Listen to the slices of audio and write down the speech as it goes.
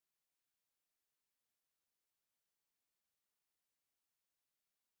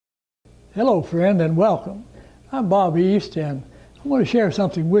Hello, friend, and welcome. I'm Bob East, and I'm going to share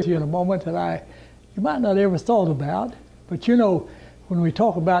something with you in a moment that you might not ever thought about. But you know, when we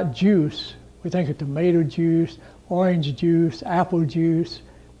talk about juice, we think of tomato juice, orange juice, apple juice,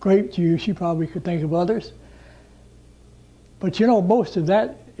 grape juice. You probably could think of others. But you know, most of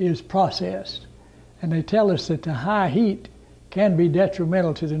that is processed. And they tell us that the high heat can be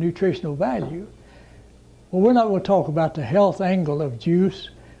detrimental to the nutritional value. Well, we're not going to talk about the health angle of juice,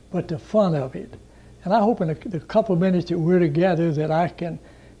 but the fun of it. And I hope in the couple of minutes that we're together that I can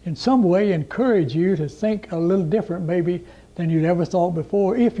in some way encourage you to think a little different maybe than you'd ever thought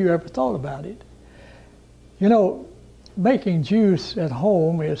before, if you ever thought about it. You know, making juice at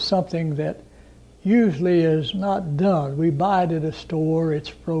home is something that usually is not done. We buy it at a store, it's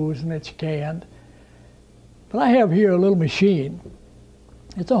frozen, it's canned. But I have here a little machine.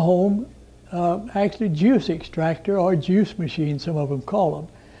 It's a home, actually juice extractor or juice machine, some of them call them.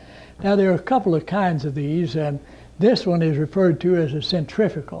 Now there are a couple of kinds of these, and this one is referred to as a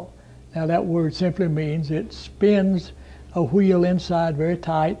centrifugal. Now that word simply means it spins a wheel inside very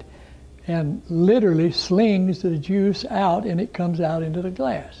tight and literally slings the juice out, and it comes out into the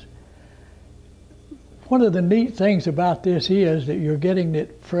glass. One of the neat things about this is that you're getting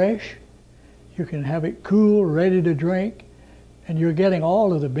it fresh. You can have it cool, ready to drink, and you're getting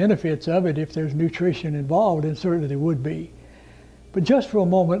all of the benefits of it if there's nutrition involved, and certainly there would be. But just for a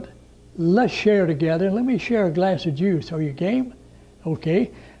moment, let's share together. Let me share a glass of juice. Are you game? Okay.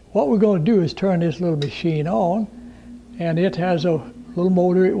 What we're going to do is turn this little machine on, and it has a little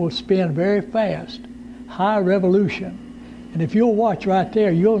motor. It will spin very fast, high revolution. And if you'll watch right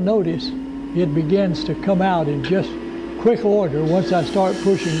there, you'll notice it begins to come out in just quick order once I start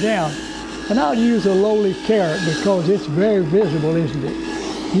pushing down. And I'll use a lowly carrot because it's very visible, isn't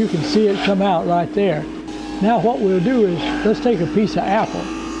it? You can see it come out right there. Now what we'll do is, let's take a piece of apple.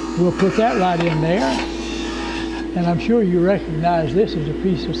 We'll put that right in there. And I'm sure you recognize this as a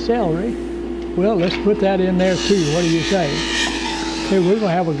piece of celery. Well, let's put that in there too. What do you say? Hey, we're going to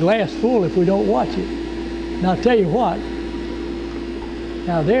have a glass full if we don't watch it. Now I'll tell you what.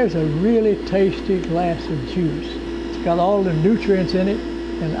 Now there's a really tasty glass of juice. It's got all the nutrients in it.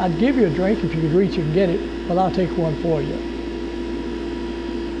 And I'd give you a drink if you could reach and get it, but I'll take one for you.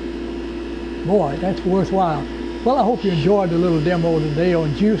 Boy, that's worthwhile. Well, I hope you enjoyed the little demo today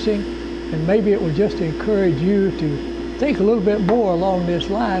on juicing, and maybe it will just encourage you to think a little bit more along this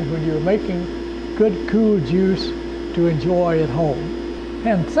line when you're making good, cool juice to enjoy at home.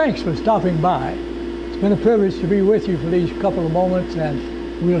 And thanks for stopping by. It's been a privilege to be with you for these couple of moments,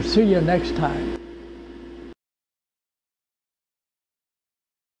 and we'll see you next time.